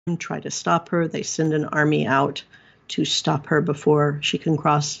try to stop her. They send an army out to stop her before she can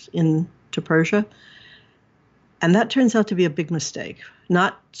cross into Persia. And that turns out to be a big mistake,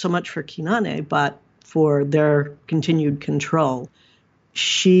 not so much for Kinane, but for their continued control.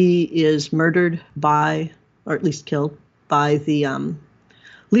 She is murdered by, or at least killed, by the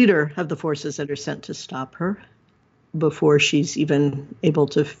leader of the forces that are sent to stop her before she's even able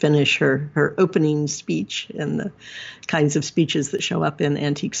to finish her opening speech and the kinds of speeches that show up in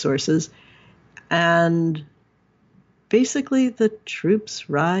antique sources. And basically the troops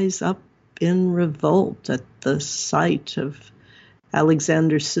rise up in revolt at the sight of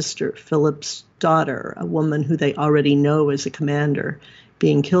Alexander's sister, Philip's daughter, a woman who they already know as a commander,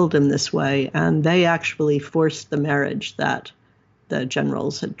 being killed in this way. And they actually forced the marriage that the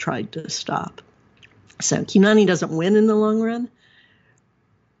generals had tried to stop. So Kinane doesn't win in the long run,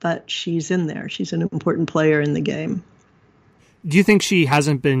 but she's in there. She's an important player in the game. Do you think she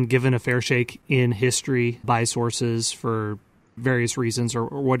hasn't been given a fair shake in history by sources for various reasons, or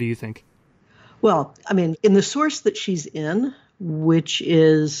what do you think? Well, I mean, in the source that she's in, which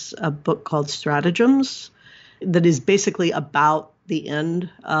is a book called Stratagems, that is basically about the end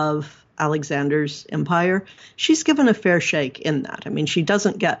of Alexander's empire, she's given a fair shake in that. I mean, she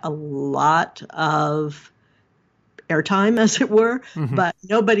doesn't get a lot of airtime, as it were, but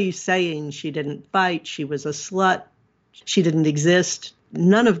nobody's saying she didn't fight, she was a slut, she didn't exist.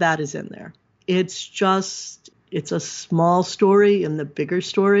 None of that is in there. It's a small story in the bigger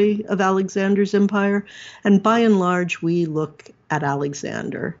story of Alexander's empire. And by and large, we look at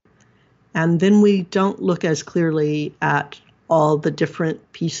Alexander. And then we don't look as clearly at all the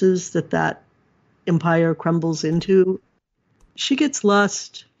different pieces that empire crumbles into. She gets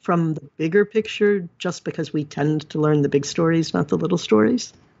lost from the bigger picture just because we tend to learn the big stories, not the little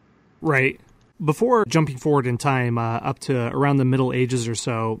stories. Right. Before jumping forward in time up to around the Middle Ages or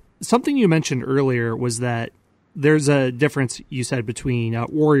so, something you mentioned earlier was that there's a difference, you said, between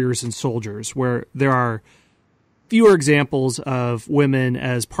warriors and soldiers, where there are fewer examples of women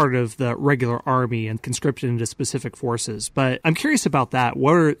as part of the regular army and conscripted into specific forces. But I'm curious about that.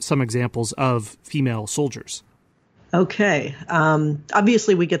 What are some examples of female soldiers? Okay.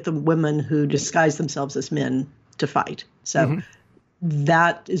 Obviously, we get the women who disguise themselves as men to fight. So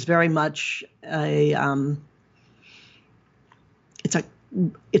that is very much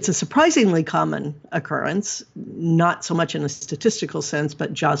it's a surprisingly common occurrence, not so much in a statistical sense,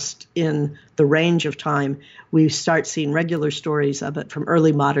 but just in the range of time. We start seeing regular stories of it from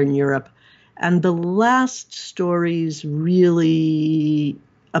early modern Europe. And the last stories really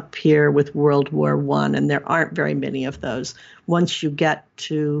appear with World War I, and there aren't very many of those. Once you get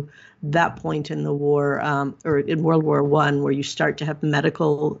to that point in the war, or in World War I, where you start to have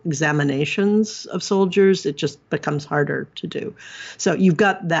medical examinations of soldiers, it just becomes harder to do. So you've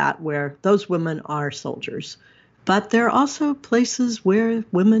got that where those women are soldiers. But there are also places where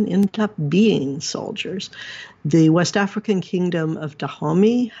women end up being soldiers. The West African kingdom of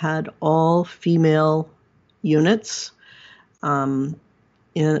Dahomey had all female units from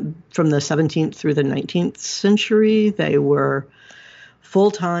the 17th through the 19th century. They were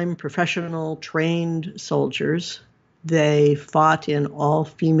full-time, professional, trained soldiers. They fought in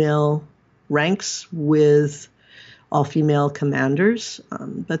all-female ranks with all-female commanders,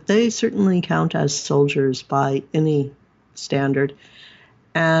 but they certainly count as soldiers by any standard.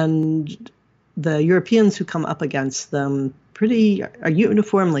 And the Europeans who come up against them are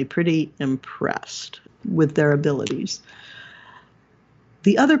uniformly pretty impressed with their abilities.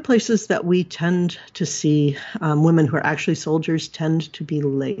 The other places that we tend to see women who are actually soldiers tend to be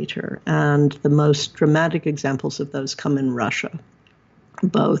later, and the most dramatic examples of those come in Russia,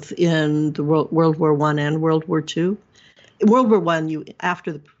 both in the World War I and World War II. In World War I,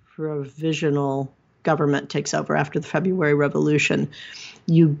 after the provisional government takes over, after the February Revolution,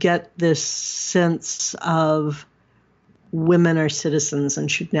 you get this sense of women are citizens and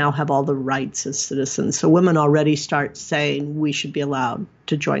should now have all the rights as citizens. So women already start saying we should be allowed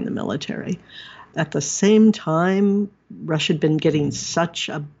to join the military. At the same time, Russia had been getting such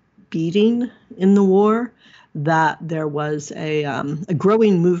a beating in the war that there was a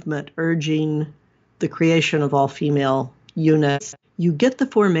growing movement urging the creation of all-female units. You get the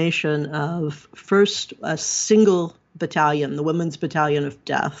formation of first a single battalion, the Women's Battalion of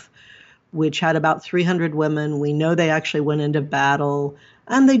Death, which had about 300 women. We know they actually went into battle,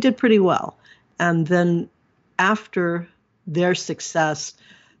 and they did pretty well. And then after their success,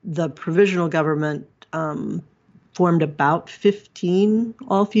 the provisional government formed about 15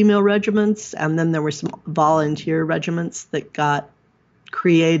 all-female regiments, and then there were some volunteer regiments that got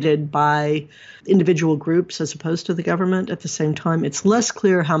created by individual groups as opposed to the government at the same time. It's less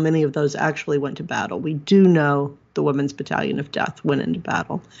clear how many of those actually went to battle. We do know the Women's Battalion of Death went into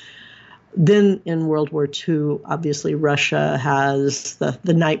battle. Then in World War II, obviously Russia has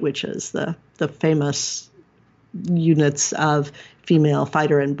the Night Witches, the famous units of female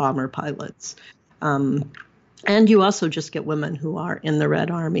fighter and bomber pilots. And you also just get women who are in the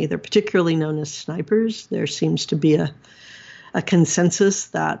Red Army. They're particularly known as snipers. There seems to be a consensus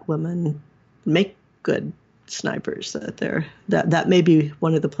that women make good snipers, that may be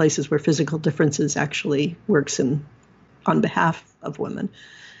one of the places where physical differences actually works on behalf of women.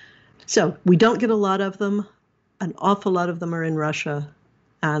 So we don't get a lot of them. An awful lot of them are in Russia,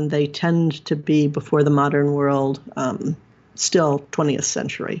 and they tend to be before the modern world, still 20th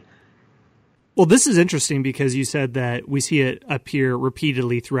century. Well, this is interesting because you said that we see it appear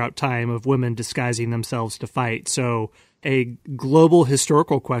repeatedly throughout time of women disguising themselves to fight. So a global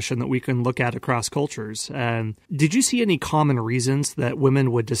historical question that we can look at across cultures. Did you see any common reasons that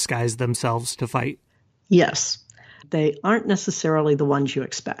women would disguise themselves to fight? Yes. They aren't necessarily the ones you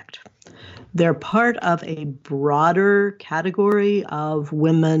expect. They're part of a broader category of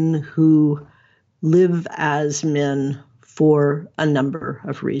women who live as men for a number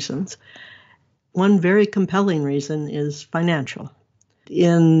of reasons. One very compelling reason is financial.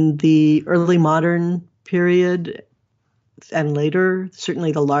 In the early modern period and later,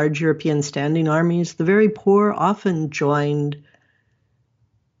 certainly the large European standing armies, the very poor often joined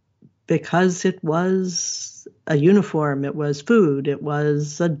because it was a uniform, it was food, it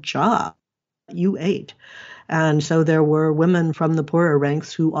was a job. You ate. And so there were women from the poorer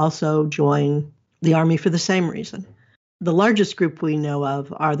ranks who also joined the army for the same reason. The largest group we know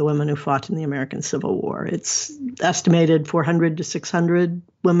of are the women who fought in the American Civil War. It's estimated 400 to 600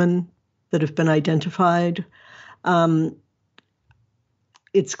 women that have been identified.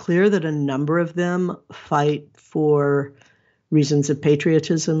 It's clear that a number of them fight for reasons of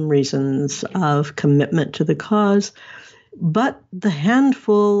patriotism, reasons of commitment to the cause. But the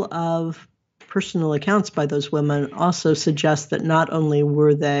handful of personal accounts by those women also suggest that not only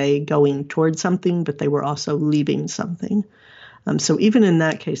were they going towards something, but they were also leaving something. So even in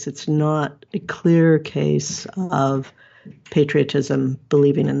that case, it's not a clear case of patriotism,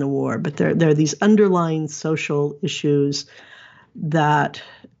 believing in the war, but there are these underlying social issues that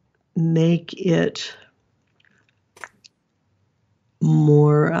make it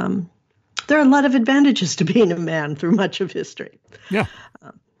more, there are a lot of advantages to being a man through much of history. Yeah.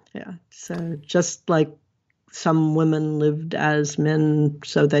 Yeah. So just like some women lived as men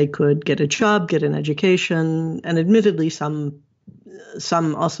so they could get a job, get an education, and admittedly some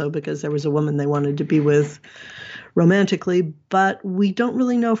also because there was a woman they wanted to be with romantically, but we don't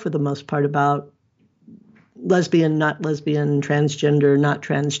really know for the most part about lesbian, not lesbian, transgender, not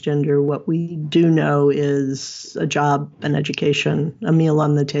transgender. What we do know is a job, an education, a meal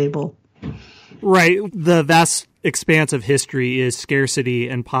on the table. Right. The vast expanse of history is scarcity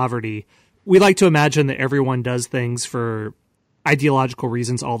and poverty. We like to imagine that everyone does things for ideological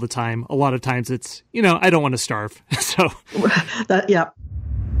reasons all the time. A lot of times it's, I don't want to starve. So yeah.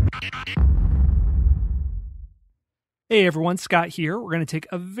 Hey everyone, Scott here. We're going to take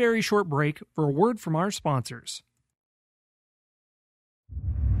a very short break for a word from our sponsors.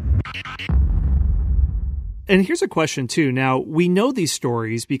 And here's a question too. Now, we know these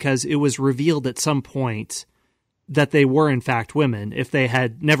stories because it was revealed at some point that they were in fact women. If they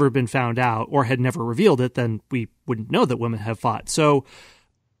had never been found out or had never revealed it, then we wouldn't know that women have fought. So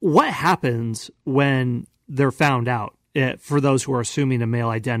what happens when they're found out? For those who are assuming a male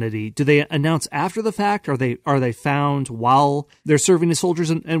identity, do they announce after the fact? Are they found while they're serving as soldiers?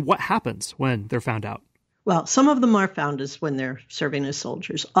 And what happens when they're found out? Well, some of them are found as when they're serving as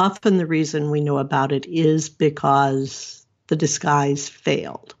soldiers. Often the reason we know about it is because the disguise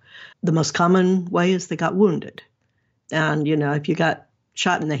failed. The most common way is they got wounded. And, if you got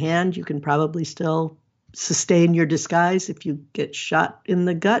shot in the hand, you can probably still sustain your disguise. If you get shot in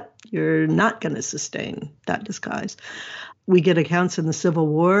the gut, you're not going to sustain that disguise. We get accounts in the Civil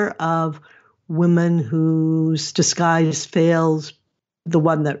War of women whose disguise fails. The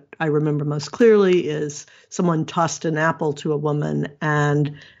one that I remember most clearly is someone tossed an apple to a woman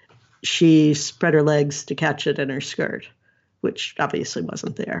and she spread her legs to catch it in her skirt, which obviously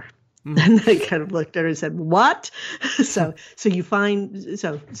wasn't there. And they kind of looked at her and said, "What?" So you find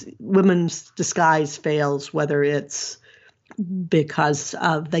women's disguise fails, whether it's because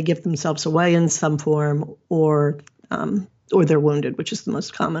they give themselves away in some form or they're wounded, which is the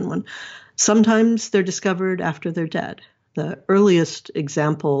most common one. Sometimes they're discovered after they're dead. The earliest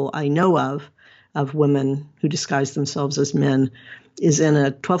example I know of women who disguise themselves as men is in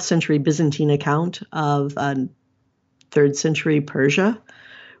a 12th century Byzantine account of 3rd century Persia,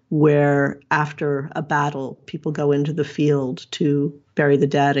 where after a battle, people go into the field to bury the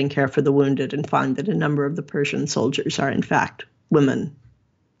dead and care for the wounded, and find that a number of the Persian soldiers are in fact women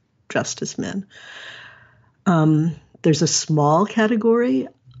dressed as men. There's a small category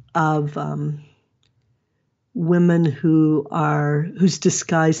of women whose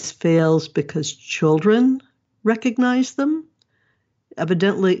disguise fails because children recognize them.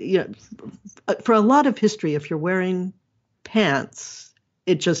 Evidently, for a lot of history, if you're wearing pants,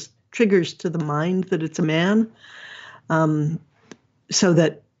 it just triggers to the mind that it's a man. So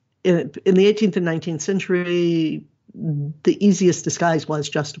that in the 18th and 19th century, the easiest disguise was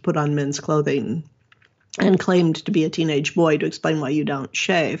just to put on men's clothing and claimed to be a teenage boy to explain why you don't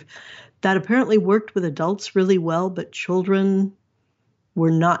shave. That apparently worked with adults really well, but children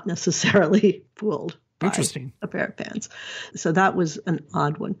were not necessarily fooled by a pair of pants. So that was an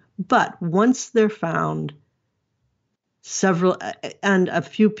odd one. But once they're found, several, and a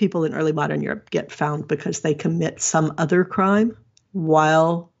few people in early modern Europe get found because they commit some other crime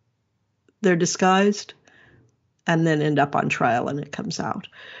while they're disguised and then end up on trial and it comes out.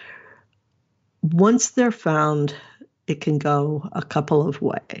 Once they're found, it can go a couple of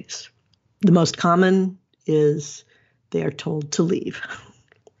ways. The most common is they are told to leave,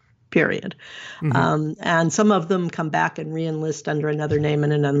 period. Mm-hmm. And some of them come back and re-enlist under another name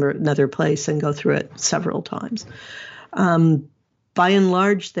in another place and go through it several times. By and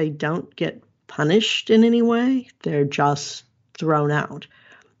large, they don't get punished in any way. They're just thrown out.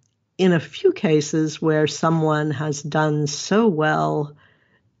 In a few cases where someone has done so well,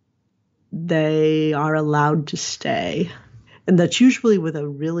 they are allowed to stay. And that's usually with a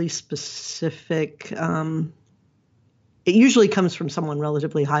really specific, it usually comes from someone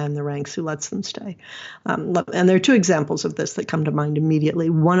relatively high in the ranks who lets them stay. And there are two examples of this that come to mind immediately.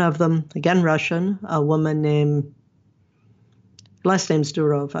 One of them, again, Russian, a woman named, last name's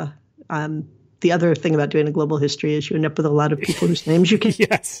Durova. The other thing about doing a global history is you end up with a lot of people whose names you can't.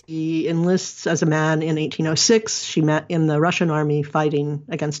 Yes. She enlists as a man in 1806. She met in the Russian army fighting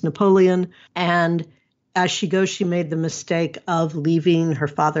against Napoleon. And as she goes, she made the mistake of leaving her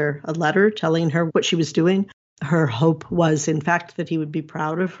father a letter telling her what she was doing. Her hope was, in fact, that he would be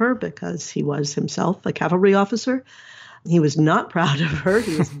proud of her because he was himself a cavalry officer. He was not proud of her.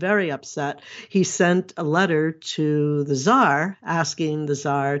 He was very upset. He sent a letter to the Tsar asking the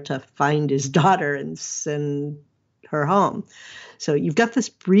Tsar to find his daughter and send her home. So you've got this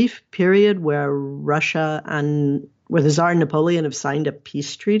brief period where the Tsar and Napoleon have signed a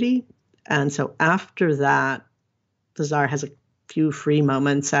peace treaty. And so after that, the Tsar has a few free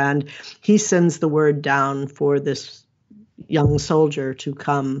moments and he sends the word down for this young soldier to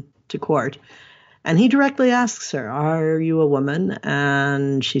come to court. And he directly asks her, "Are you a woman?"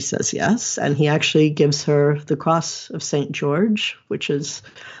 And she says yes. And he actually gives her the Cross of St. George, which is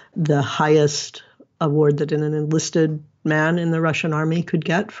the highest award that an enlisted man in the Russian army could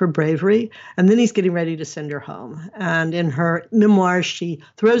get for bravery. And then he's getting ready to send her home. And in her memoirs, she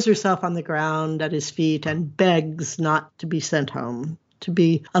throws herself on the ground at his feet and begs not to be sent home, to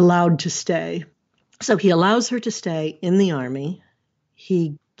be allowed to stay. So he allows her to stay in the army.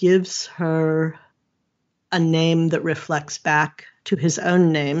 He gives her a name that reflects back to his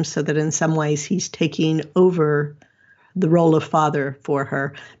own name so that in some ways he's taking over the role of father for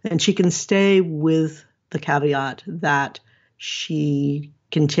her. And she can stay with the caveat that she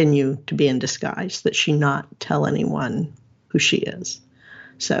continue to be in disguise, that she not tell anyone who she is.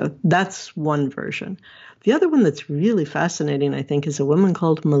 So that's one version. The other one that's really fascinating, I think, is a woman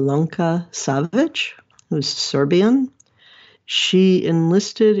called Milonka Savic, who's Serbian. She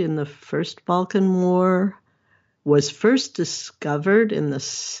enlisted in the First Balkan War, was first discovered in the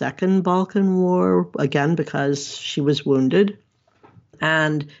Second Balkan War, again, because she was wounded.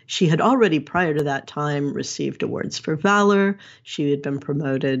 And she had already, prior to that time, received awards for valor. She had been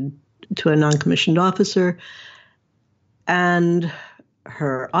promoted to a non-commissioned officer. And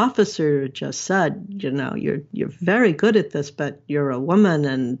her officer just said, you're very good at this, but you're a woman,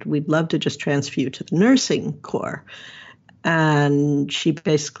 and we'd love to just transfer you to the nursing corps. And she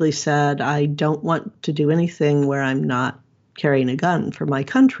basically said, I don't want to do anything where I'm not carrying a gun for my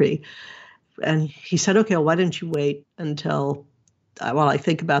country. And he said, okay, well, why don't you wait until while I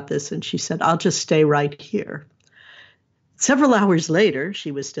think about this? And she said, I'll just stay right here. Several hours later,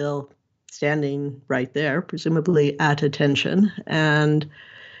 she was still standing right there, presumably at attention. And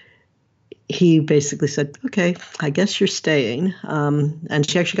he basically said, okay, I guess you're staying. And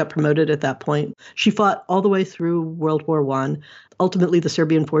she actually got promoted at that point. She fought all the way through World War I. Ultimately, the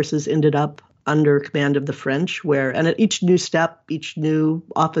Serbian forces ended up under command of the French, and at each new step, each new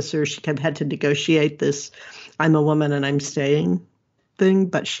officer, she kind of had to negotiate this "I'm a woman and I'm staying" thing,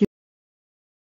 but she